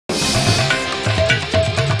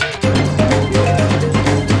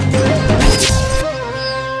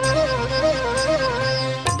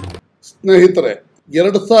ಸ್ನೇಹಿತರೆ,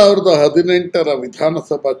 2018ರ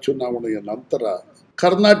ವಿಧಾನಸಭಾ ಚುನಾವಣೆಯ ನಂತರ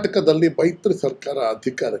ಕರ್ನಾಟಕದಲ್ಲಿ ಮೈತ್ರಿ ಸರ್ಕಾರ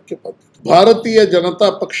ಅಧಿಕಾರಕ್ಕೆ ಬಂದಿದೆ. ಭಾರತೀಯ ಜನತಾ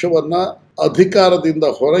ಪಕ್ಷವನ್ನ ಅಧಿಕಾರದಿಂದ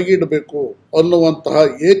ಹೊರಗಿಡಬೇಕು ಅನ್ನುವಂತಹ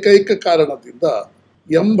ಏಕೈಕ ಕಾರಣದಿಂದ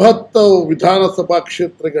 80 ವಿಧಾನಸಭಾ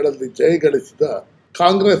ಕ್ಷೇತ್ರಗಳಲ್ಲಿ ಜಯಗಳಿಸಿದ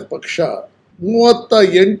ಕಾಂಗ್ರೆಸ್ ಪಕ್ಷ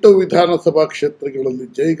 38 ವಿಧಾನಸಭಾ ಕ್ಷೇತ್ರಗಳಲ್ಲಿ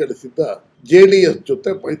ಜಯಗಳಿಸಿದ JDS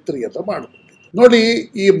ಜೊತೆ ಮೈತ್ರಿಯನ್ನು ಮಾಡಿಕೊಂಡಿದೆ. ನೋಡಿ,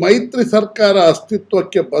 ಈ ಮೈತ್ರಿ ಸರ್ಕಾರ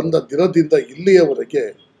ಅಸ್ತಿತ್ವಕ್ಕೆ ಬಂದ ದಿನದಿಂದ ಇಲ್ಲಿಯವರೆಗೆ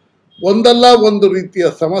ಒಂದಲ್ಲ ಒಂದು ರೀತಿಯ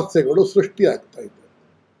ಸಮಸ್ಯೆಗಳು ಸೃಷ್ಟಿಯಾಗ್ತಾ ಇದೆ.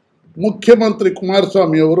 ಮುಖ್ಯಮಂತ್ರಿ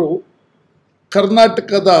ಕುಮಾರಸ್ವಾಮಿ ಅವರು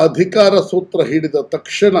ಕರ್ನಾಟಕದ ಅಧಿಕಾರ ಸೂತ್ರ ಹಿಡಿದ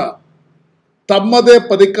ತಕ್ಷಣ ತಮ್ಮದೇ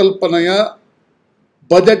ಪರಿಕಲ್ಪನೆಯ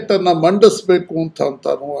ಬಜೆಟ್ ಅನ್ನು ಮಂಡಿಸಬೇಕು ಅಂತ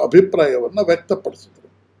ಅಭಿಪ್ರಾಯವನ್ನು ವ್ಯಕ್ತಪಡಿಸಿದರು.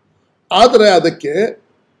 ಆದರೆ ಅದಕ್ಕೆ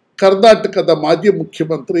ಕರ್ನಾಟಕದ ಮಾಜಿ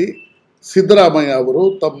ಮುಖ್ಯಮಂತ್ರಿ ಸಿದ್ದರಾಮಯ್ಯ ಅವರು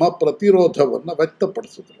ತಮ್ಮ ಪ್ರತಿರೋಧವನ್ನು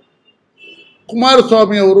ವ್ಯಕ್ತಪಡಿಸಿದರು.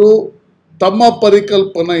 ಕುಮಾರಸ್ವಾಮಿ ಅವರು ತಮ್ಮ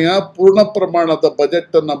ಪರಿಕಲ್ಪನೆಯ ಪೂರ್ಣ ಪ್ರಮಾಣದ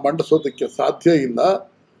ಬಜೆಟ್ ಅನ್ನು ಮಂಡಿಸೋದಕ್ಕೆ ಸಾಧ್ಯ ಇಲ್ಲ.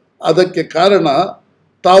 ಅದಕ್ಕೆ ಕಾರಣ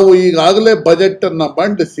ತಾವು ಈಗಾಗಲೇ ಬಜೆಟ್ ಅನ್ನು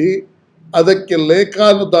ಮಂಡಿಸಿ ಅದಕ್ಕೆ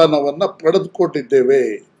ಲೇಖಾನುದಾನವನ್ನು ಪಡೆದುಕೊಂಡಿದ್ದೇವೆ.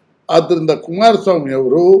 ಆದ್ದರಿಂದ ಕುಮಾರಸ್ವಾಮಿ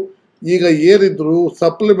ಅವರು ಈಗ ಏನಿದ್ರು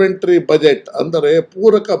ಸಪ್ಲಿಮೆಂಟರಿ ಬಜೆಟ್ ಅಂದರೆ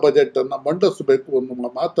ಪೂರಕ ಬಜೆಟ್ ಅನ್ನು ಮಂಡಿಸಬೇಕು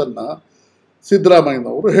ಅನ್ನುವ ಮಾತನ್ನ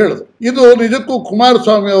ಸಿದ್ದರಾಮಯ್ಯನವರು ಹೇಳಿದರು. ಇದು ನಿಜಕ್ಕೂ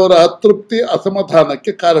ಕುಮಾರಸ್ವಾಮಿ ಅವರ ಅತೃಪ್ತಿ,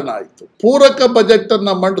 ಅಸಮಾಧಾನಕ್ಕೆ ಕಾರಣ ಆಯಿತು. ಪೂರಕ ಬಜೆಟ್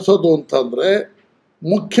ಅನ್ನ ಮಂಡಿಸೋದು ಅಂತಂದ್ರೆ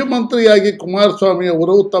ಮುಖ್ಯಮಂತ್ರಿಯಾಗಿ ಕುಮಾರಸ್ವಾಮಿ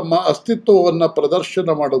ಅವರು ತಮ್ಮ ಅಸ್ತಿತ್ವವನ್ನು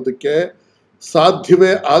ಪ್ರದರ್ಶನ ಮಾಡೋದಕ್ಕೆ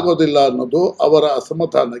ಸಾಧ್ಯವೇ ಆಗೋದಿಲ್ಲ ಅನ್ನೋದು ಅವರ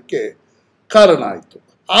ಅಸಮಾಧಾನಕ್ಕೆ ಕಾರಣ ಆಯಿತು.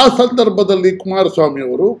 ಆ ಸಂದರ್ಭದಲ್ಲಿ ಕುಮಾರಸ್ವಾಮಿ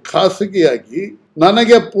ಅವರು ಖಾಸಗಿಯಾಗಿ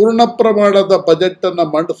ನನಗೆ ಪೂರ್ಣ ಪ್ರಮಾಣದ ಬಜೆಟ್ ಅನ್ನು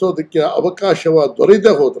ಮಂಡಿಸೋದಕ್ಕೆ ಅವಕಾಶವ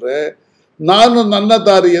ದೊರೆಯದೆ ಹೋದರೆ ನಾನು ನನ್ನ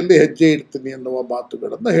ದಾರಿಯಲ್ಲಿ ಹೆಜ್ಜೆ ಇಡ್ತೀನಿ ಎನ್ನುವ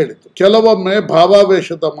ಮಾತುಗಳನ್ನು ಹೇಳಿತು. ಕೆಲವೊಮ್ಮೆ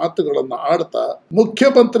ಭಾವಾವೇಶದ ಮಾತುಗಳನ್ನು ಆಡ್ತಾ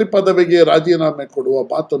ಮುಖ್ಯಮಂತ್ರಿ ಪದವಿಗೆ ರಾಜೀನಾಮೆ ಕೊಡುವ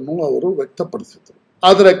ಮಾತನ್ನು ಅವರು ವ್ಯಕ್ತಪಡಿಸಿದರು.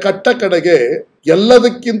 ಆದರೆ ಕಟ್ಟ ಕಡೆಗೆ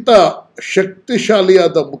ಎಲ್ಲದಕ್ಕಿಂತ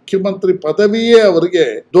ಶಕ್ತಿಶಾಲಿಯಾದ ಮುಖ್ಯಮಂತ್ರಿ ಪದವಿಯೇ ಅವರಿಗೆ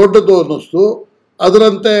ದೊಡ್ಡದು ಅನ್ನಿಸ್ತು.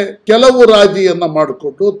 ಅದರಂತೆ ಕೆಲವು ರಾಜಿಯನ್ನ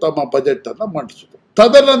ಮಾಡಿಕೊಂಡು ತಮ್ಮ ಬಜೆಟ್ ಅನ್ನು ಮಂಡಿಸಿದರು.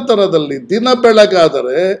 ತದನಂತರದಲ್ಲಿ ದಿನ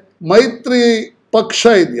ಬೆಳಗಾದರೆ ಮೈತ್ರಿ ಪಕ್ಷ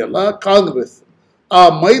ಇದೆಯಲ್ಲ ಕಾಂಗ್ರೆಸ್, ಆ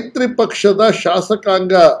ಮೈತ್ರಿ ಪಕ್ಷದ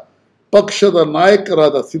ಶಾಸಕಾಂಗ ಪಕ್ಷದ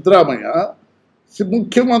ನಾಯಕರಾದ ಸಿದ್ದರಾಮಯ್ಯ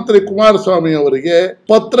ಮುಖ್ಯಮಂತ್ರಿ ಕುಮಾರಸ್ವಾಮಿ ಅವರಿಗೆ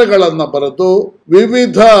ಪತ್ರಗಳನ್ನು ಬರೆದು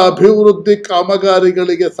ವಿವಿಧ ಅಭಿವೃದ್ಧಿ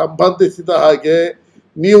ಕಾಮಗಾರಿಗಳಿಗೆ ಸಂಬಂಧಿಸಿದ ಹಾಗೆ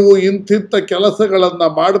ನೀವು ಇಂತಿಂಥ ಕೆಲಸಗಳನ್ನು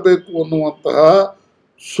ಮಾಡಬೇಕು ಅನ್ನುವಂತಹ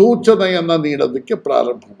ಸೂಚನೆಯನ್ನ ನೀಡೋದಕ್ಕೆ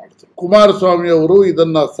ಪ್ರಾರಂಭ ಮಾಡಿದ್ರು. ಕುಮಾರಸ್ವಾಮಿ ಅವರು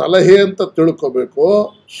ಇದನ್ನ ಸಲಹೆ ಅಂತ ತಿಳ್ಕೋಬೇಕು,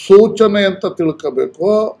 ಸೂಚನೆ ಅಂತ ತಿಳ್ಕೋಬೇಕು,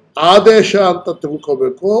 ಆದೇಶ ಅಂತ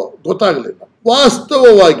ತಿಳ್ಕೋಬೇಕು, ಗೊತ್ತಾಗಲಿಲ್ಲ.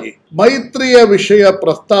 ವಾಸ್ತವವಾಗಿ ಮೈತ್ರಿಯ ವಿಷಯ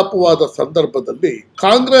ಪ್ರಸ್ತಾಪವಾದ ಸಂದರ್ಭದಲ್ಲಿ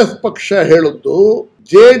ಕಾಂಗ್ರೆಸ್ ಪಕ್ಷ ಹೇಳುವುದು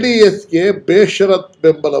JDSಗೆ ಬೇಷರತ್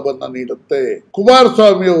ಬೆಂಬಲವನ್ನ ನೀಡುತ್ತೆ.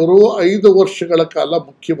 ಕುಮಾರಸ್ವಾಮಿ ಅವರು 5 ವರ್ಷಗಳ ಕಾಲ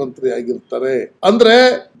ಮುಖ್ಯಮಂತ್ರಿ ಆಗಿರ್ತಾರೆ ಅಂದ್ರೆ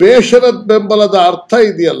ಬೇಷರತ್ ಬೆಂಬಲದ ಅರ್ಥ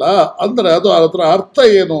ಇದೆಯಲ್ಲ, ಅಂದ್ರೆ ಅದರ ಅರ್ಥ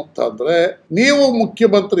ಏನು ಅಂತ ಅಂದ್ರೆ ನೀವು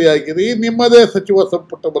ಮುಖ್ಯಮಂತ್ರಿ ಆಗಿರಿ, ನಿಮ್ಮದೇ ಸಚಿವ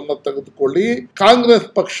ಸಂಪುಟವನ್ನ ತೆಗೆದುಕೊಳ್ಳಿ, ಕಾಂಗ್ರೆಸ್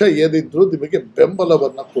ಪಕ್ಷ ಏನಿದ್ರು ನಿಮಗೆ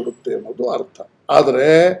ಬೆಂಬಲವನ್ನ ಕೊಡುತ್ತೆ ಅನ್ನೋದು ಅರ್ಥ. ಆದರೆ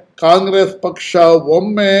ಕಾಂಗ್ರೆಸ್ ಪಕ್ಷ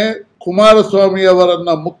ಒಮ್ಮೆ ಕುಮಾರಸ್ವಾಮಿ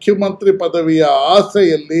ಅವರನ್ನ ಮುಖ್ಯಮಂತ್ರಿ ಪದವಿಯ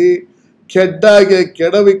ಆಸೆಯಲ್ಲಿ ಕೆಡ್ಡಾಗೆ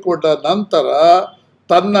ಕೆಡವಿಕೊಂಡ ನಂತರ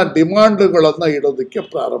ತನ್ನ ಡಿಮಾಂಡ್ಗಳನ್ನು ಇಡೋದಕ್ಕೆ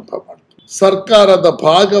ಪ್ರಾರಂಭ ಮಾಡಿತು. ಸರ್ಕಾರದ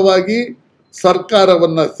ಭಾಗವಾಗಿ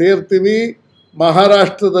ಸರ್ಕಾರವನ್ನು ಸೇರ್ತೀವಿ,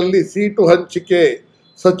 ಮಹಾರಾಷ್ಟ್ರದಲ್ಲಿ ಸೀಟು ಹಂಚಿಕೆ,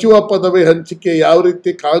 ಸಚಿವ ಪದವಿ ಹಂಚಿಕೆ ಯಾವ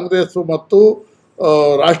ರೀತಿ ಕಾಂಗ್ರೆಸ್ ಮತ್ತು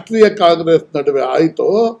ರಾಷ್ಟ್ರೀಯ ಕಾಂಗ್ರೆಸ್ ನಡುವೆ ಆಯಿತೋ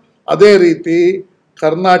ಅದೇ ರೀತಿ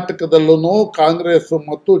ಕರ್ನಾಟಕದಲ್ಲೂ ಕಾಂಗ್ರೆಸ್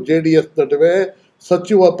ಮತ್ತು JDS ನಡುವೆ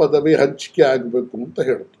ಸಚಿವ ಪದವಿ ಹಂಚಿಕೆ ಆಗಬೇಕು ಅಂತ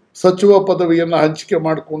ಹೇಳಿದ್ರು. ಸಚಿವ ಪದವಿಯನ್ನು ಹಂಚಿಕೆ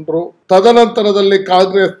ಮಾಡಿಕೊಂಡ್ರು. ತದನಂತರದಲ್ಲಿ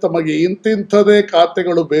ಕಾಂಗ್ರೆಸ್ ತಮಗೆ ಇಂತಿಂಥದೇ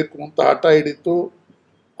ಖಾತೆಗಳು ಬೇಕು ಅಂತ ಹಠ ಹಿಡಿತು,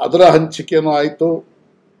 ಅದರ ಹಂಚಿಕೆನೂ ಆಯಿತು.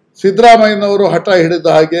 ಸಿದ್ದರಾಮಯ್ಯನವರು ಹಠ ಹಿಡಿದ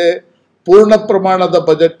ಹಾಗೆ ಪೂರ್ಣ ಪ್ರಮಾಣದ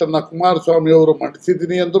ಬಜೆಟ್ ಅನ್ನು ಕುಮಾರಸ್ವಾಮಿ ಅವರು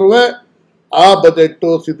ಮಂಡಿಸಿದ್ದೀನಿ ಅಂದ್ರೂ ಆ ಬಜೆಟ್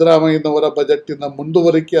ಸಿದ್ದರಾಮಯ್ಯನವರ ಬಜೆಟ್ಟಿನ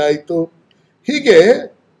ಮುಂದುವರಿಕೆ ಆಯಿತು. ಹೀಗೆ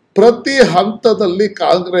ಪ್ರತಿ ಹಂತದಲ್ಲಿ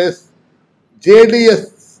ಕಾಂಗ್ರೆಸ್ JDS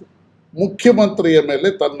ಮುಖ್ಯಮಂತ್ರಿಯ ಮೇಲೆ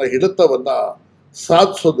ತನ್ನ ಹಿಡಿತವನ್ನ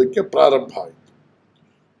ಸಾಧಿಸೋದಕ್ಕೆ ಪ್ರಾರಂಭ ಆಯಿತು.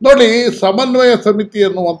 ನೋಡಿ, ಸಮನ್ವಯ ಸಮಿತಿ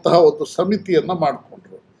ಎನ್ನುವಂತಹ ಒಂದು ಸಮಿತಿಯನ್ನ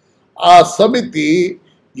ಮಾಡಿಕೊಂಡ್ರು. ಆ ಸಮಿತಿ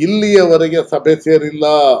ಇಲ್ಲಿಯವರೆಗೆ ಸಭೆ ಸೇರಿಲ್ಲ.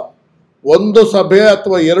 1 ಸಭೆ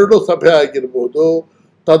ಅಥವಾ 2 ಸಭೆ ಆಗಿರ್ಬೋದು.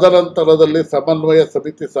 ತದನಂತರದಲ್ಲಿ ಸಮನ್ವಯ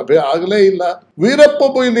ಸಮಿತಿ ಸಭೆ ಆಗಲೇ ಇಲ್ಲ.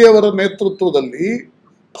 ವೀರಪ್ಪ ಮೊಯ್ಲಿಯವರ ನೇತೃತ್ವದಲ್ಲಿ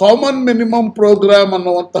ಕಾಮನ್ ಮಿನಿಮಮ್ ಪ್ರೋಗ್ರಾಮ್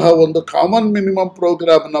ಅನ್ನುವಂತಹ ಒಂದು ಕಾಮನ್ ಮಿನಿಮಮ್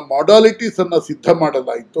ಪ್ರೋಗ್ರಾಮ್ನ ಮಾಡಾಲಿಟೀಸ್ ಅನ್ನು ಸಿದ್ಧ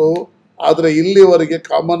ಮಾಡಲಾಯಿತು. ಆದರೆ ಇಲ್ಲಿವರೆಗೆ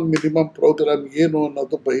ಕಾಮನ್ ಮಿನಿಮಮ್ ಪ್ರೋಗ್ರಾಮ್ ಏನು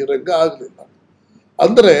ಅನ್ನೋದು ಬಹಿರಂಗ ಆಗಲಿಲ್ಲ.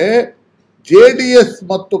 ಅಂದರೆ JDS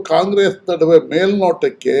ಮತ್ತು ಕಾಂಗ್ರೆಸ್ ನಡುವೆ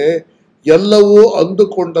ಮೇಲ್ನೋಟಕ್ಕೆ ಎಲ್ಲವೂ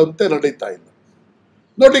ಅಂದುಕೊಂಡಂತೆ ನಡೀತಾ ಇಲ್ಲ.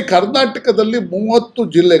 ನೋಡಿ, ಕರ್ನಾಟಕದಲ್ಲಿ 30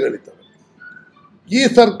 ಜಿಲ್ಲೆಗಳಿದ್ದಾವೆ. ಈ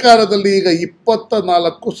ಸರ್ಕಾರದಲ್ಲಿ ಈಗ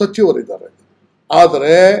 24 ಸಚಿವರಿದ್ದಾರೆ.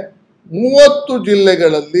 ಆದರೆ 30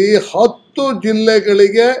 ಜಿಲ್ಲೆಗಳಲ್ಲಿ 10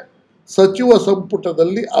 ಜಿಲ್ಲೆಗಳಿಗೆ ಸಚಿವ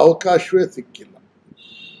ಸಂಪುಟದಲ್ಲಿ ಅವಕಾಶವೇ ಸಿಕ್ಕಿಲ್ಲ.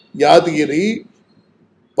 ಯಾದಗಿರಿ,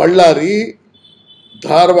 ಬಳ್ಳಾರಿ,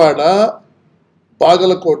 ಧಾರವಾಡ,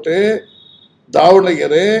 ಬಾಗಲಕೋಟೆ,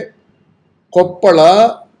 ದಾವಣಗೆರೆ, ಕೊಪ್ಪಳ,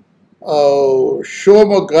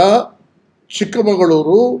 ಶಿವಮೊಗ್ಗ,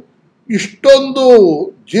 ಚಿಕ್ಕಮಗಳೂರು, ಇಷ್ಟೊಂದು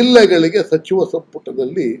ಜಿಲ್ಲೆಗಳಿಗೆ ಸಚಿವ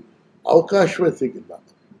ಸಂಪುಟದಲ್ಲಿ ಅವಕಾಶವೇ ಸಿಗಿಲ್ಲ.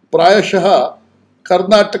 ಪ್ರಾಯಶಃ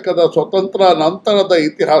ಕರ್ನಾಟಕದ ಸ್ವತಂತ್ರ ನಂತರದ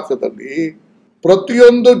ಇತಿಹಾಸದಲ್ಲಿ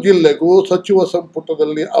ಪ್ರತಿಯೊಂದು ಜಿಲ್ಲೆಗೂ ಸಚಿವ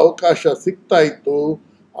ಸಂಪುಟದಲ್ಲಿ ಅವಕಾಶ ಸಿಗ್ತಾ ಇತ್ತು.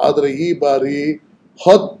 ಆದರೆ ಈ ಬಾರಿ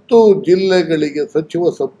 10 ಜಿಲ್ಲೆಗಳಿಗೆ ಸಚಿವ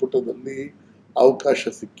ಸಂಪುಟದಲ್ಲಿ ಅವಕಾಶ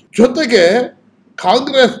ಸಿಕ್ಕಿ. ಜೊತೆಗೆ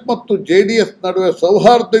ಕಾಂಗ್ರೆಸ್ ಮತ್ತು JDS ನಡುವೆ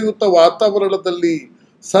ಸೌಹಾರ್ದಯುತ ವಾತಾವರಣದಲ್ಲಿ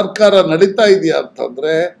ಸರ್ಕಾರ ನಡೀತಾ ಇದೆಯಾ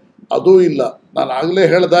ಅಂತಂದ್ರೆ ಅದೂ ಇಲ್ಲ. ನಾನು ಆಗಲೇ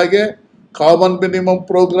ಹೇಳಿದಾಗೆ ಕಾಮನ್ ಮಿನಿಮಮ್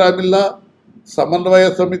ಪ್ರೋಗ್ರಾಮ್ ಇಲ್ಲ, ಸಮನ್ವಯ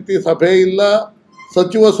ಸಮಿತಿ ಸಭೆ ಇಲ್ಲ,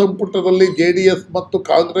 ಸಚಿವ ಸಂಪುಟದಲ್ಲಿ JDS ಮತ್ತು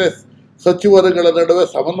ಕಾಂಗ್ರೆಸ್ ಸಚಿವರುಗಳ ನಡುವೆ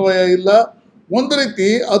ಸಮನ್ವಯ ಇಲ್ಲ. ಒಂದು ರೀತಿ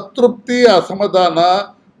ಅತೃಪ್ತಿ, ಅಸಮಾಧಾನ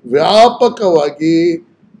ವ್ಯಾಪಕವಾಗಿ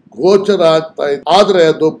ಗೋಚರ ಆಗ್ತಾ ಇದೆ. ಆದರೆ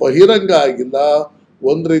ಅದು ಬಹಿರಂಗ ಆಗಿಲ್ಲ.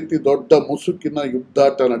 ಒಂದು ರೀತಿ ದೊಡ್ಡ ಮುಸುಕಿನ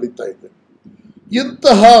ಯುದ್ಧಾಟ ನಡೀತಾ ಇದೆ.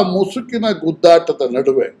 ಇಂತಹ ಮುಸುಕಿನ ಗುದ್ದಾಟದ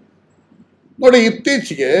ನಡುವೆ ನೋಡಿ,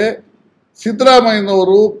 ಇತ್ತೀಚೆಗೆ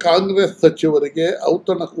ಸಿದ್ದರಾಮಯ್ಯನವರು ಕಾಂಗ್ರೆಸ್ ಸಚಿವರಿಗೆ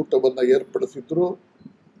ಔತಣಕೂಟವನ್ನು ಏರ್ಪಡಿಸಿದ್ರು.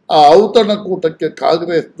 ಆ ಔತಣಕೂಟಕ್ಕೆ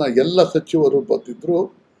ಕಾಂಗ್ರೆಸ್ನ ಎಲ್ಲ ಸಚಿವರು ಬಂದಿದ್ರು.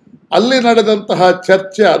 ಅಲ್ಲಿ ನಡೆದಂತಹ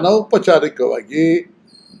ಚರ್ಚೆ ಅನೌಪಚಾರಿಕವಾಗಿ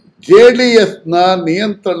JDSನ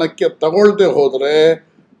ನಿಯಂತ್ರಣಕ್ಕೆ ತಗೊಳ್ಳದೆ ಹೋದರೆ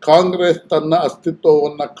ಕಾಂಗ್ರೆಸ್ ತನ್ನ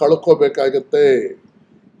ಅಸ್ತಿತ್ವವನ್ನು ಕಳ್ಕೋಬೇಕಾಗತ್ತೆ.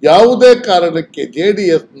 ಯಾವುದೇ ಕಾರಣಕ್ಕೆ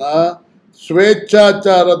JDSನ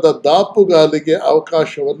ಸ್ವೇಚ್ಛಾಚಾರದ ದಾಪುಗಾಲಿಗೆ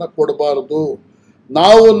ಅವಕಾಶವನ್ನು ಕೊಡಬಾರದು.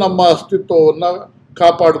 ನಾವು ನಮ್ಮ ಅಸ್ತಿತ್ವವನ್ನು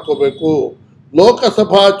ಕಾಪಾಡ್ಕೋಬೇಕು.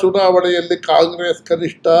 ಲೋಕಸಭಾ ಚುನಾವಣೆಯಲ್ಲಿ ಕಾಂಗ್ರೆಸ್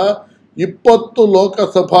ಕನಿಷ್ಠ 20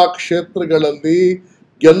 ಲೋಕಸಭಾ ಕ್ಷೇತ್ರಗಳಲ್ಲಿ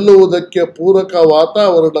ಗೆಲ್ಲುವುದಕ್ಕೆ ಪೂರಕ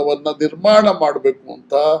ವಾತಾವರಣವನ್ನು ನಿರ್ಮಾಣ ಮಾಡಬೇಕು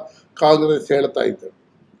ಅಂತ ಕಾಂಗ್ರೆಸ್ ಹೇಳ್ತಾ ಇದೆ.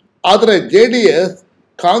 ಆದರೆ JDS,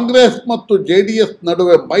 ಕಾಂಗ್ರೆಸ್ ಮತ್ತು JDS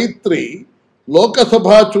ನಡುವೆ ಮೈತ್ರಿ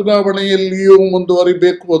ಲೋಕಸಭಾ ಚುನಾವಣೆಯಲ್ಲಿಯೂ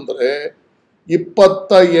ಮುಂದುವರಿಬೇಕು ಅಂದರೆ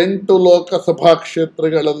 28 ಲೋಕಸಭಾ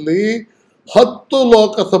ಕ್ಷೇತ್ರಗಳಲ್ಲಿ 10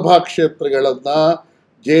 ಲೋಕಸಭಾ ಕ್ಷೇತ್ರಗಳನ್ನು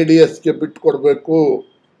JDSಗೆ ಬಿಟ್ಟುಕೊಡ್ಬೇಕು.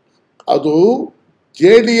 ಅದು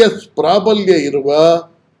JDS ಪ್ರಾಬಲ್ಯ ಇರುವ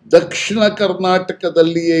ದಕ್ಷಿಣ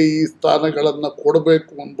ಕರ್ನಾಟಕದಲ್ಲಿಯೇ ಈ ಸ್ಥಾನಗಳನ್ನು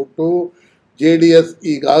ಕೊಡಬೇಕು ಅಂದ್ಬಿಟ್ಟು JDS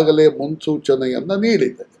ಈಗಾಗಲೇ ಮುನ್ಸೂಚನೆಯನ್ನು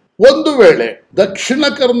ನೀಡಿದೆ. ಒಂದು ವೇಳೆ ದಕ್ಷಿಣ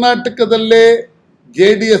ಕರ್ನಾಟಕದಲ್ಲೇ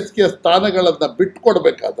JDSಗೆ ಸ್ಥಾನಗಳನ್ನು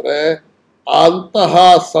ಬಿಟ್ಟುಕೊಡ್ಬೇಕಾದ್ರೆ ಅಂತಹ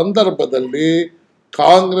ಸಂದರ್ಭದಲ್ಲಿ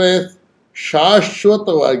ಕಾಂಗ್ರೆಸ್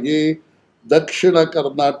ಶಾಶ್ವತವಾಗಿ ದಕ್ಷಿಣ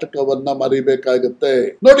ಕರ್ನಾಟಕವನ್ನ ಮರಿಬೇಕಾಗುತ್ತೆ.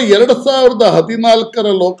 ನೋಡಿ,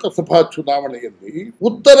 2014 ಲೋಕಸಭಾ ಚುನಾವಣೆಯಲ್ಲಿ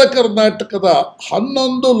ಉತ್ತರ ಕರ್ನಾಟಕದ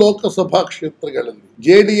 11 ಲೋಕಸಭಾ ಕ್ಷೇತ್ರಗಳಲ್ಲಿ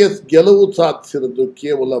JDS ಗೆಲುವು ಸಾಧಿಸಿರೋದು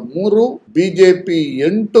ಕೇವಲ 3, ಬಿಜೆಪಿ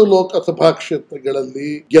 8 ಲೋಕಸಭಾ ಕ್ಷೇತ್ರಗಳಲ್ಲಿ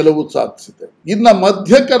ಗೆಲುವು ಸಾಧಿಸಿದೆ. ಇನ್ನ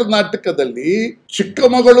ಮಧ್ಯ ಕರ್ನಾಟಕದಲ್ಲಿ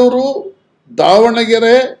ಚಿಕ್ಕಮಗಳೂರು,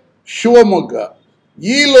 ದಾವಣಗೆರೆ, ಶಿವಮೊಗ್ಗ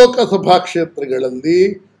ಈ ಲೋಕಸಭಾ ಕ್ಷೇತ್ರಗಳಲ್ಲಿ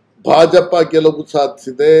ಭಾಜಪ ಗೆಲುವು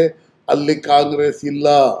ಸಾಧಿಸಿದೆ. ಅಲ್ಲಿ ಕಾಂಗ್ರೆಸ್ ಇಲ್ಲ.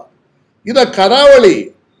 ಇನ್ನು ಕರಾವಳಿ,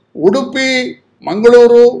 ಉಡುಪಿ,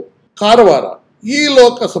 ಮಂಗಳೂರು, ಕಾರವಾರ ಈ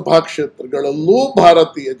ಲೋಕಸಭಾ ಕ್ಷೇತ್ರಗಳಲ್ಲೂ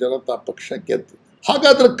ಭಾರತೀಯ ಜನತಾ ಪಕ್ಷ ಗೆದ್ದಿದೆ.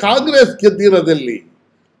 ಹಾಗಾದ್ರೆ ಕಾಂಗ್ರೆಸ್ ಗೆದ್ದಿರೋದಲ್ಲಿ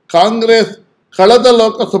ಕಾಂಗ್ರೆಸ್ ಕಳೆದ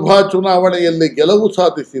ಲೋಕಸಭಾ ಚುನಾವಣೆಯಲ್ಲಿ ಗೆಲುವು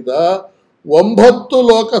ಸಾಧಿಸಿದ 9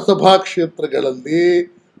 ಲೋಕಸಭಾ ಕ್ಷೇತ್ರಗಳಲ್ಲಿ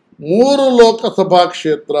 3 ಲೋಕಸಭಾ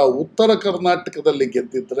ಕ್ಷೇತ್ರ ಉತ್ತರ ಕರ್ನಾಟಕದಲ್ಲಿ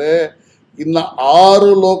ಗೆದ್ದಿದ್ರೆ ಇನ್ನು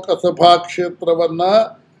 6 ಲೋಕಸಭಾ ಕ್ಷೇತ್ರವನ್ನ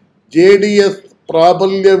JDS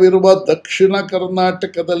ಪ್ರಾಬಲ್ಯವಿರುವ ದಕ್ಷಿಣ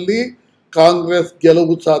ಕರ್ನಾಟಕದಲ್ಲಿ ಕಾಂಗ್ರೆಸ್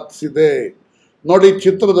ಗೆಲುವು ಸಾಧಿಸಿದೆ. ನೋಡಿ,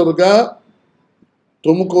 ಚಿತ್ರದುರ್ಗ,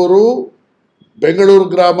 ತುಮಕೂರು, ಬೆಂಗಳೂರು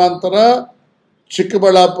ಗ್ರಾಮಾಂತರ,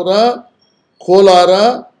 ಚಿಕ್ಕಬಳ್ಳಾಪುರ, ಕೋಲಾರ,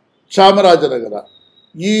 ಚಾಮರಾಜನಗರ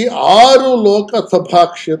ಈ 6 ಲೋಕಸಭಾ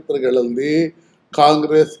ಕ್ಷೇತ್ರಗಳಲ್ಲಿ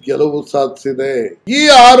ಕಾಂಗ್ರೆಸ್ ಗೆಲುವು ಸಾಧಿಸಿದೆ. ಈ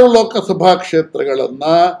 6 ಲೋಕಸಭಾ ಕ್ಷೇತ್ರಗಳನ್ನ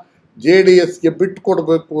JDSಗೆ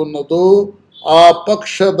ಬಿಟ್ಟುಕೊಡ್ಬೇಕು ಅನ್ನೋದು ಆ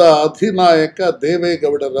ಪಕ್ಷದ ಅಧಿನಾಯಕ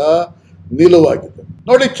ದೇವೇಗೌಡರ ನಿಲುವಾಗಿದೆ.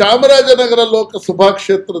 ನೋಡಿ, ಚಾಮರಾಜನಗರ ಲೋಕಸಭಾ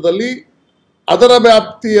ಕ್ಷೇತ್ರದಲ್ಲಿ ಅದರ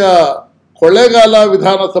ವ್ಯಾಪ್ತಿಯ ಕೊಳ್ಳೇಗಾಲ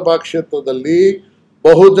ವಿಧಾನಸಭಾ ಕ್ಷೇತ್ರದಲ್ಲಿ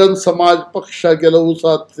ಬಹುಜನ್ ಸಮಾಜ್ ಪಕ್ಷ ಗೆಲುವು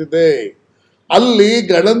ಸಾಧಿಸಿದೆ. ಅಲ್ಲಿ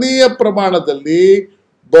ಗಣನೀಯ ಪ್ರಮಾಣದಲ್ಲಿ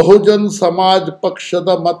ಬಹುಜನ್ ಸಮಾಜ್ ಪಕ್ಷದ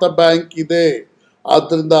ಮತ ಬ್ಯಾಂಕ್ ಇದೆ.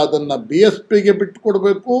 ಆದ್ದರಿಂದ ಅದನ್ನು BSPಗೆ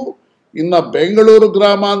ಬಿಟ್ಟುಕೊಡ್ಬೇಕು. ಇನ್ನು ಬೆಂಗಳೂರು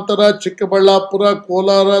ಗ್ರಾಮಾಂತರ, ಚಿಕ್ಕಬಳ್ಳಾಪುರ,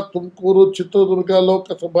 ಕೋಲಾರ, ತುಮಕೂರು, ಚಿತ್ರದುರ್ಗ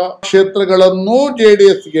ಲೋಕಸಭಾ ಕ್ಷೇತ್ರಗಳನ್ನು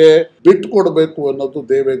JDSಗೆ ಬಿಟ್ಟುಕೊಡ್ಬೇಕು ಅನ್ನೋದು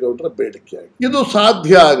ದೇವೇಗೌಡರ ಬೇಡಿಕೆಯಾಗಿದೆ. ಇದು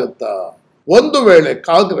ಸಾಧ್ಯ ಆಗುತ್ತಾ? ಒಂದು ವೇಳೆ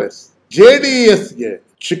ಕಾಂಗ್ರೆಸ್ JDSಗೆ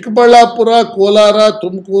ಚಿಕ್ಕಬಳ್ಳಾಪುರ, ಕೋಲಾರ,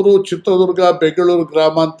 ತುಮಕೂರು, ಚಿತ್ರದುರ್ಗ, ಬೆಂಗಳೂರು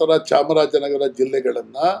ಗ್ರಾಮಾಂತರ, ಚಾಮರಾಜನಗರ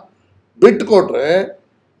ಜಿಲ್ಲೆಗಳನ್ನ ಬಿಟ್ಟುಕೊಟ್ರೆ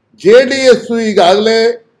JDS ಈಗಾಗಲೇ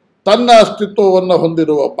ತನ್ನ ಅಸ್ತಿತ್ವವನ್ನು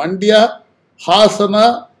ಹೊಂದಿರುವ ಮಂಡ್ಯ, ಹಾಸನ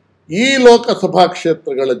ಈ ಲೋಕಸಭಾ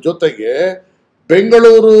ಕ್ಷೇತ್ರಗಳ ಜೊತೆಗೆ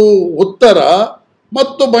ಬೆಂಗಳೂರು ಉತ್ತರ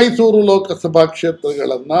ಮತ್ತು ಮೈಸೂರು ಲೋಕಸಭಾ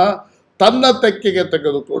ಕ್ಷೇತ್ರಗಳನ್ನು ತನ್ನ ತೆಕ್ಕೆಗೆ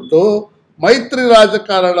ತೆಗೆದುಕೊಂಡು ಮೈತ್ರಿ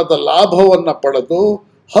ರಾಜಕಾರಣದ ಲಾಭವನ್ನು ಪಡೆದು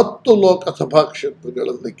 10 ಲೋಕಸಭಾ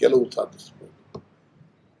ಕ್ಷೇತ್ರಗಳಲ್ಲಿ ಗೆಲುವು ಸಾಧಿಸಬಹುದು.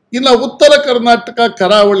 ಇನ್ನು ಉತ್ತರ ಕರ್ನಾಟಕ,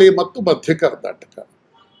 ಕರಾವಳಿ ಮತ್ತು ಮಧ್ಯ ಕರ್ನಾಟಕ,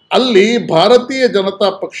 ಅಲ್ಲಿ ಭಾರತೀಯ ಜನತಾ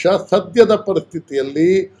ಪಕ್ಷ ಸದ್ಯದ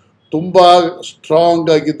ಪರಿಸ್ಥಿತಿಯಲ್ಲಿ ತುಂಬಾ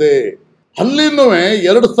ಸ್ಟ್ರಾಂಗ್ ಆಗಿದೆ. ಅಲ್ಲಿನೂ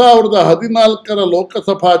 2014ರ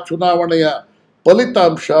ಲೋಕಸಭಾ ಚುನಾವಣೆಯ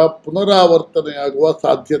ಫಲಿತಾಂಶ ಪುನರಾವರ್ತನೆಯಾಗುವ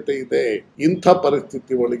ಸಾಧ್ಯತೆ ಇದೆ. ಇಂಥ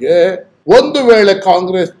ಪರಿಸ್ಥಿತಿ ಒಳಗೆ ಒಂದು ವೇಳೆ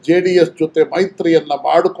ಕಾಂಗ್ರೆಸ್ JDS ಜೊತೆ ಮೈತ್ರಿಯನ್ನ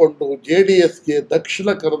ಮಾಡಿಕೊಂಡು JDSಗೆ ದಕ್ಷಿಣ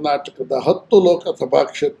ಕರ್ನಾಟಕದ 10 ಲೋಕಸಭಾ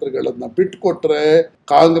ಕ್ಷೇತ್ರಗಳನ್ನು ಬಿಟ್ಟುಕೊಟ್ರೆ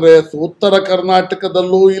ಕಾಂಗ್ರೆಸ್ ಉತ್ತರ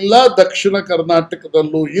ಕರ್ನಾಟಕದಲ್ಲೂ ಇಲ್ಲ, ದಕ್ಷಿಣ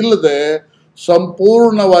ಕರ್ನಾಟಕದಲ್ಲೂ ಇಲ್ಲದೆ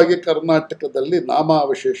ಸಂಪೂರ್ಣವಾಗಿ ಕರ್ನಾಟಕದಲ್ಲಿ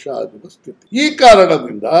ನಾಮಾವಶೇಷ ಆಗುವ ಸ್ಥಿತಿ. ಈ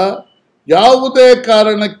ಕಾರಣದಿಂದ ಯಾವುದೇ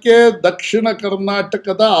ಕಾರಣಕ್ಕೆ ದಕ್ಷಿಣ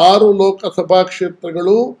ಕರ್ನಾಟಕದ 6 ಲೋಕಸಭಾ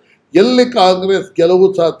ಕ್ಷೇತ್ರಗಳು ಎಲ್ಲಿ ಕಾಂಗ್ರೆಸ್ ಗೆಲುವು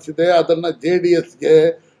ಸಾಧಿಸಿದೆ ಅದನ್ನ JDSಗೆ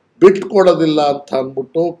ಬಿಟ್ಕೊಡೋದಿಲ್ಲ ಅಂತ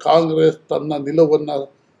ಅಂದ್ಬಿಟ್ಟು ಕಾಂಗ್ರೆಸ್ ತನ್ನ ನಿಲುವನ್ನು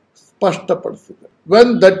ಸ್ಪಷ್ಟಪಡಿಸಿದೆ.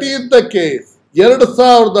 When that is the case,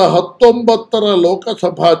 2019ರ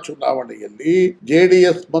Lok Sabha ಚುನಾವಣೆಯಲ್ಲಿ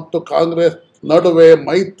JDS ಮತ್ತು ಕಾಂಗ್ರೆಸ್ ನಡುವೆ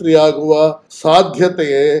ಮೈತ್ರಿಯಾಗುವ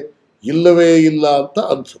ಸಾಧ್ಯತೆಯೇ ಇಲ್ಲವೇ ಇಲ್ಲ ಅಂತ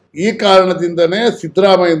ಅನ್ಸುತ್ತೆ. ಈ ಕಾರಣದಿಂದನೇ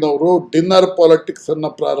ಸಿದ್ದರಾಮಯ್ಯನವರು ಡಿನ್ನರ್ ಪಾಲಿಟಿಕ್ಸ್ ಅನ್ನ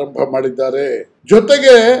ಪ್ರಾರಂಭ ಮಾಡಿದ್ದಾರೆ.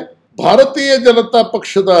 ಜೊತೆಗೆ ಭಾರತೀಯ ಜನತಾ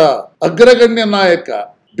ಪಕ್ಷದ ಅಗ್ರಗಣ್ಯ ನಾಯಕ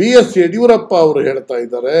BS ಯಡಿಯೂರಪ್ಪ ಅವರು ಹೇಳ್ತಾ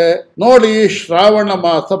ಇದ್ದಾರೆ, ನೋಡಿ ಶ್ರಾವಣ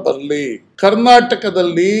ಮಾಸ ಬರಲಿ,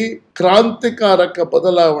 ಕರ್ನಾಟಕದಲ್ಲಿ ಕ್ರಾಂತಿಕಾರಕ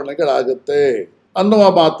ಬದಲಾವಣೆಗಳಾಗತ್ತೆ ಅನ್ನುವ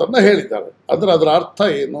ಮಾತನ್ನ ಹೇಳಿದ್ದಾರೆ. ಅದರ ಅರ್ಥ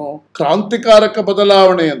ಏನು? ಕ್ರಾಂತಿಕಾರಕ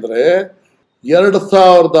ಬದಲಾವಣೆ ಅಂದ್ರೆ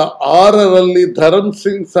 2006ರಲ್ಲಿ ಧರಮ್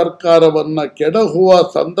ಸಿಂಗ್ ಸರ್ಕಾರವನ್ನ ಕೆಡಹುವ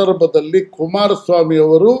ಸಂದರ್ಭದಲ್ಲಿ ಕುಮಾರಸ್ವಾಮಿ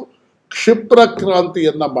ಅವರು ಕ್ಷಿಪ್ರ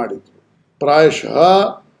ಕ್ರಾಂತಿಯನ್ನ ಮಾಡಿದ್ರು. ಪ್ರಾಯಶಃ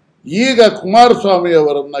ಈಗ ಕುಮಾರಸ್ವಾಮಿ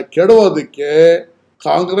ಅವರನ್ನ ಕೆಡವೋದಕ್ಕೆ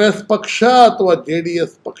ಕಾಂಗ್ರೆಸ್ ಪಕ್ಷ ಅಥವಾ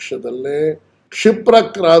JDS ಪಕ್ಷದಲ್ಲೇ ಕ್ಷಿಪ್ರ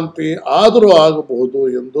ಕ್ರಾಂತಿ ಆದರೂ ಆಗಬಹುದು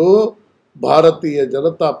ಎಂದು ಭಾರತೀಯ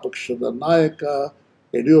ಜನತಾ ಪಕ್ಷದ ನಾಯಕ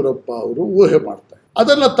ಯಡಿಯೂರಪ್ಪ ಅವರು ಊಹೆ ಮಾಡ್ತಾರೆ.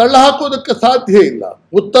 ಅದನ್ನು ತಳ್ಳಹಾಕೋದಕ್ಕೆ ಸಾಧ್ಯ ಇಲ್ಲ.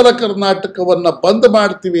 ಉತ್ತರ ಕರ್ನಾಟಕವನ್ನ ಬಂದ್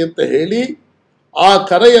ಮಾಡ್ತೀವಿ ಅಂತ ಹೇಳಿ ಆ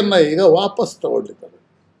ಕರೆಯನ್ನ ಈಗ ವಾಪಸ್ ತಗೊಂಡಿದ್ದಾರೆ.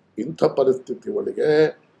 ಇಂಥ ಪರಿಸ್ಥಿತಿ ಒಳಗೆ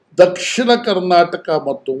ದಕ್ಷಿಣ ಕರ್ನಾಟಕ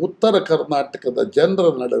ಮತ್ತು ಉತ್ತರ ಕರ್ನಾಟಕದ ಜನರ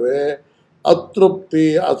ನಡುವೆ ಅತೃಪ್ತಿ,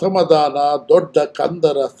 ಅಸಮಾಧಾನ, ದೊಡ್ಡ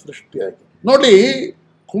ಕಂದರ ಸೃಷ್ಟಿಯಾಗಿದೆ. ನೋಡಿ,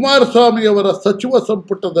 ಕುಮಾರಸ್ವಾಮಿಯವರ ಸಚಿವ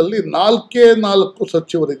ಸಂಪುಟದಲ್ಲಿ 4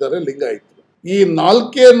 ಸಚಿವರಿದ್ದಾರೆ ಲಿಂಗಾಯತರು. ಈ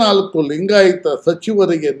 4 ಲಿಂಗಾಯತ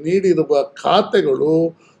ಸಚಿವರಿಗೆ ನೀಡಿರುವ ಖಾತೆಗಳು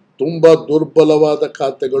ತುಂಬಾ ದುರ್ಬಲವಾದ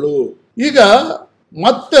ಖಾತೆಗಳು. ಈಗ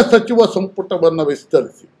ಮತ್ತೆ ಸಚಿವ ಸಂಪುಟವನ್ನು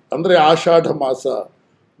ವಿಸ್ತರಿಸಿ, ಅಂದ್ರೆ ಆಷಾಢ ಮಾಸ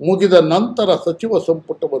ಮುಗಿದ ನಂತರ ಸಚಿವ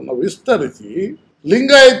ಸಂಪುಟವನ್ನು ವಿಸ್ತರಿಸಿ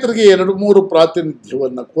ಲಿಂಗಾಯತರಿಗೆ 2-3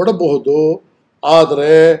 ಪ್ರಾತಿನಿಧ್ಯವನ್ನು ಕೊಡಬಹುದು.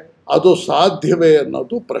 ಆದರೆ ಅದು ಸಾಧ್ಯವೇ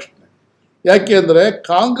ಅನ್ನೋದು ಪ್ರಶ್ನೆ. ಯಾಕೆಂದ್ರೆ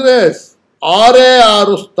ಕಾಂಗ್ರೆಸ್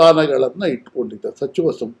 6 ಸ್ಥಾನಗಳನ್ನು ಇಟ್ಕೊಂಡಿದೆ ಸಚಿವ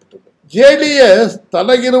ಸಂಪುಟದಲ್ಲಿ. JDS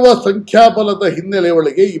ತನಗಿರುವ ಸಂಖ್ಯಾಬಲದ ಹಿನ್ನೆಲೆ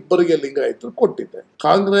ಒಳಗೆ 2 ಲಿಂಗಾಯತರು ಕೊಟ್ಟಿದೆ.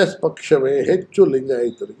 ಕಾಂಗ್ರೆಸ್ ಪಕ್ಷವೇ ಹೆಚ್ಚು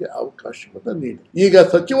ಲಿಂಗಾಯತರಿಗೆ ಅವಕಾಶವನ್ನು ನೀಡಿದೆ. ಈಗ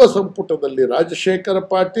ಸಚಿವ ಸಂಪುಟದಲ್ಲಿ ರಾಜಶೇಖರ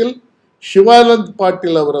ಪಾಟೀಲ್, ಶಿವಾನಂದ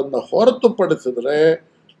ಪಾಟೀಲ್ ಅವರನ್ನು ಹೊರತುಪಡಿಸಿದ್ರೆ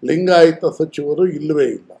ಲಿಂಗಾಯತ ಸಚಿವರು ಇಲ್ಲವೇ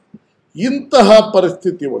ಇಲ್ಲ. ಇಂತಹ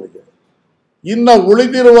ಪರಿಸ್ಥಿತಿ ಒಳಗೆ ಇನ್ನು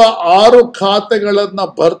ಉಳಿದಿರುವ 6 ಖಾತೆಗಳನ್ನು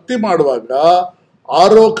ಭರ್ತಿ ಮಾಡುವಾಗ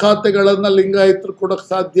 6 ಖಾತೆಗಳನ್ನು ಲಿಂಗಾಯತರು ಕೊಡೋಕ್ಕೆ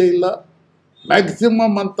ಸಾಧ್ಯ ಇಲ್ಲ.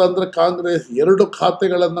 ಮ್ಯಾಕ್ಸಿಮಮ್ ಅಂತಂದ್ರೆ ಕಾಂಗ್ರೆಸ್ 2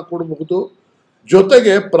 ಖಾತೆಗಳನ್ನು ಕೊಡಬಹುದು.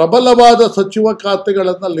 ಜೊತೆಗೆ ಪ್ರಬಲವಾದ ಸಚಿವ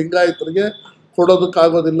ಖಾತೆಗಳನ್ನು ಲಿಂಗಾಯತರಿಗೆ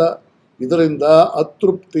ಕೊಡೋದಕ್ಕಾಗೋದಿಲ್ಲ. ಇದರಿಂದ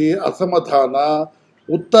ಅತೃಪ್ತಿ, ಅಸಮಾಧಾನ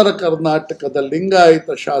ಉತ್ತರ ಕರ್ನಾಟಕದ ಲಿಂಗಾಯತ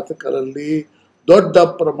ಶಾಸಕರಲ್ಲಿ ದೊಡ್ಡ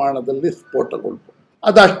ಪ್ರಮಾಣದಲ್ಲಿ ಸ್ಫೋಟಗೊಳ್ಬಹುದು.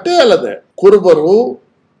 ಅದಷ್ಟೇ ಅಲ್ಲದೆ ಕುರುಬರು,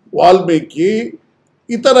 ವಾಲ್ಮೀಕಿ,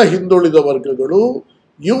 ಇತರ ಹಿಂದುಳಿದ ವರ್ಗಗಳು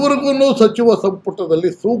ಇವರಿಗೂ ಸಚಿವ ಸಂಪುಟದಲ್ಲಿ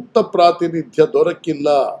ಸೂಕ್ತ ಪ್ರಾತಿನಿಧ್ಯ ದೊರಕಿಲ್ಲ.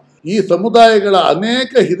 ಈ ಸಮುದಾಯಗಳ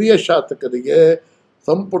ಅನೇಕ ಹಿರಿಯ ಶಾಸಕರಿಗೆ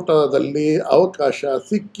ಸಂಪುಟದಲ್ಲಿ ಅವಕಾಶ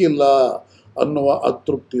ಸಿಕ್ಕಿಲ್ಲ ಅನ್ನುವ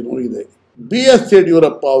ಅತೃಪ್ತಿನೂ ಇದೆ. BS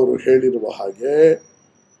ಯಡಿಯೂರಪ್ಪ ಅವರು ಹೇಳಿರುವ ಹಾಗೆ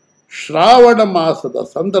ಶ್ರಾವಣ ಮಾಸದ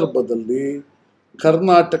ಸಂದರ್ಭದಲ್ಲಿ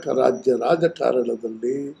ಕರ್ನಾಟಕ ರಾಜ್ಯ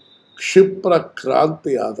ರಾಜಕಾರಣದಲ್ಲಿ ಕ್ಷಿಪ್ರ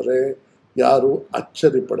ಕ್ರಾಂತಿ ಆದರೆ ಯಾರು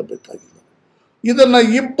ಅಚ್ಚರಿ ಪಡಬೇಕಾಗಿಲ್ಲ. ಇದನ್ನು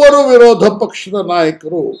ಇಬ್ಬರು ವಿರೋಧ ಪಕ್ಷದ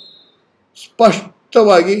ನಾಯಕರು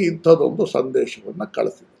ಸ್ಪಷ್ಟವಾಗಿ ಇಂಥದ್ದೊಂದು ಸಂದೇಶವನ್ನು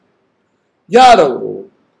ಕಳಿಸಿದರು. ಯಾರವರು?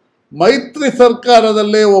 ಮೈತ್ರಿ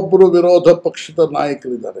ಸರ್ಕಾರದಲ್ಲೇ ಒಬ್ಬರು ವಿರೋಧ ಪಕ್ಷದ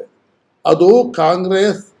ನಾಯಕರಿದ್ದಾರೆ. ಅದು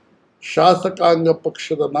ಕಾಂಗ್ರೆಸ್ ಶಾಸಕಾಂಗ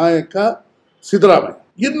ಪಕ್ಷದ ನಾಯಕ ಸಿದ್ದರಾಮಯ್ಯ.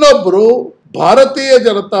 ಇನ್ನೊಬ್ಬರು ಭಾರತೀಯ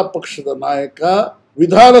ಜನತಾ ಪಕ್ಷದ ನಾಯಕ,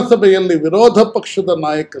 ವಿಧಾನಸಭೆಯಲ್ಲಿ ವಿರೋಧ ಪಕ್ಷದ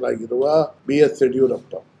ನಾಯಕರಾಗಿರುವ BS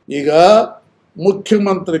ಯಡಿಯೂರಪ್ಪ. ಈಗ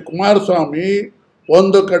ಮುಖ್ಯಮಂತ್ರಿ ಕುಮಾರಸ್ವಾಮಿ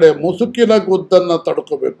ಒಂದು ಕಡೆ ಮುಸುಕಿನ ಗುದ್ದನ್ನು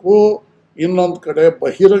ತಡ್ಕೋಬೇಕು, ಇನ್ನೊಂದು ಕಡೆ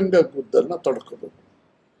ಬಹಿರಂಗ ಗುದ್ದನ್ನು ತಡ್ಕೋಬೇಕು.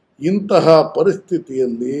 ಇಂತಹ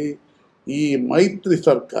ಪರಿಸ್ಥಿತಿಯಲ್ಲಿ ಈ ಮೈತ್ರಿ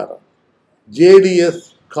ಸರ್ಕಾರ, JDS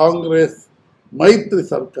ಕಾಂಗ್ರೆಸ್ ಮೈತ್ರಿ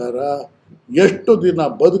ಸರ್ಕಾರ ಎಷ್ಟು ದಿನ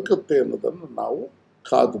ಬದುಕುತ್ತೆ ಅನ್ನೋದನ್ನು ನಾವು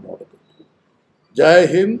ಕಾದು ನೋಡಬೇಕು. ಜೈ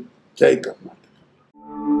ಹಿಂದ್, ಜೈ ಕರ್ನಾಟಕ.